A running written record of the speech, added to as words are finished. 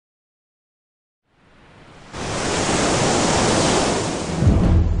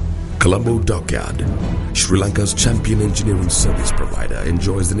Colombo Dockyard, Sri Lanka's champion engineering service provider,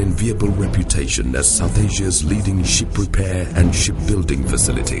 enjoys an enviable reputation as South Asia's leading ship repair and shipbuilding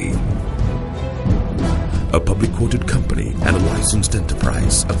facility. A public quoted company and a licensed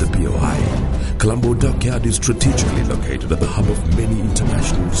enterprise of the BOI, Colombo Dockyard is strategically located at the hub of many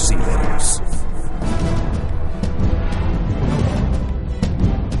international sea lanes.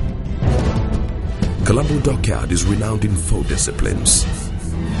 Colombo Dockyard is renowned in 4 disciplines.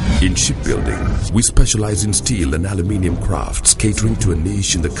 In shipbuilding, we specialize in steel and aluminium crafts, catering to a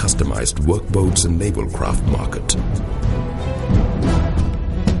niche in the customized workboats and naval craft market.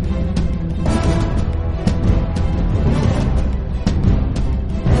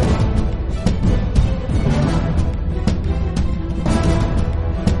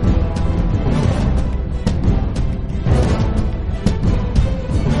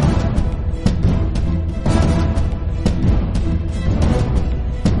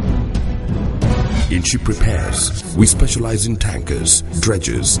 In ship repairs, we specialize in tankers,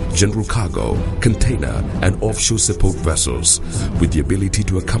 dredgers, general cargo, container and offshore support vessels with the ability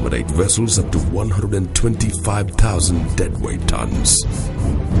to accommodate vessels up to 125,000 deadweight tons.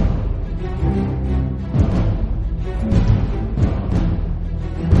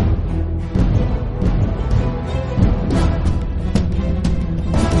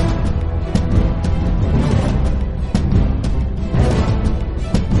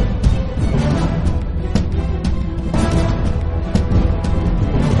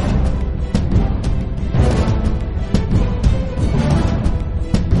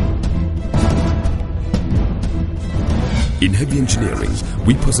 In heavy engineering,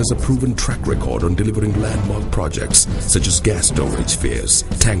 we possess a proven track record on delivering landmark projects such as gas storage spheres,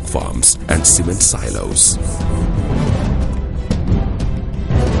 tank farms, and cement silos.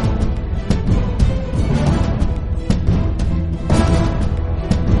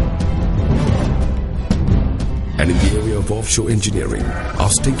 And in the area of offshore engineering, our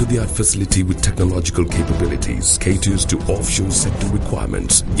state-of-the-art facility with technological capabilities caters to offshore sector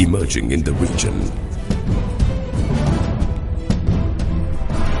requirements emerging in the region.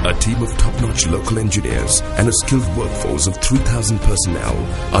 A team of top-notch local engineers and a skilled workforce of 3,000 personnel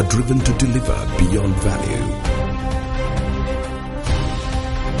are driven to deliver beyond value.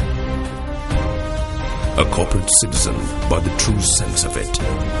 A corporate citizen by the true sense of it.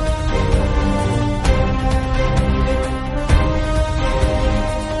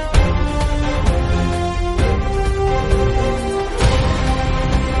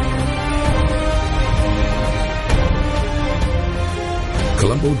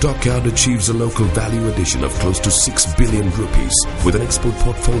 Colombo Dockyard achieves a local value addition of close to 6 billion rupees with an export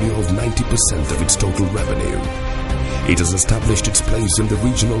portfolio of 90% of its total revenue. It has established its place in the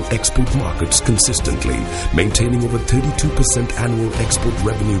regional export markets consistently, maintaining over 32% annual export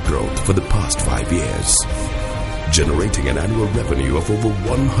revenue growth for the past 5 years. Generating an annual revenue of over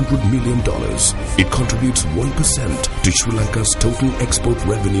 $100 million, it contributes 1% to Sri Lanka's total export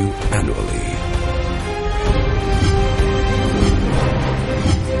revenue annually.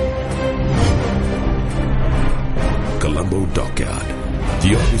 Colombo Dockyard,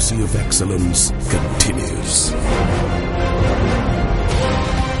 the odyssey of excellence continues.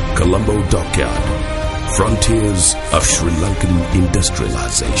 Colombo Dockyard, frontiers of Sri Lankan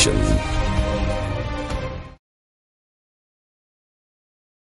industrialization.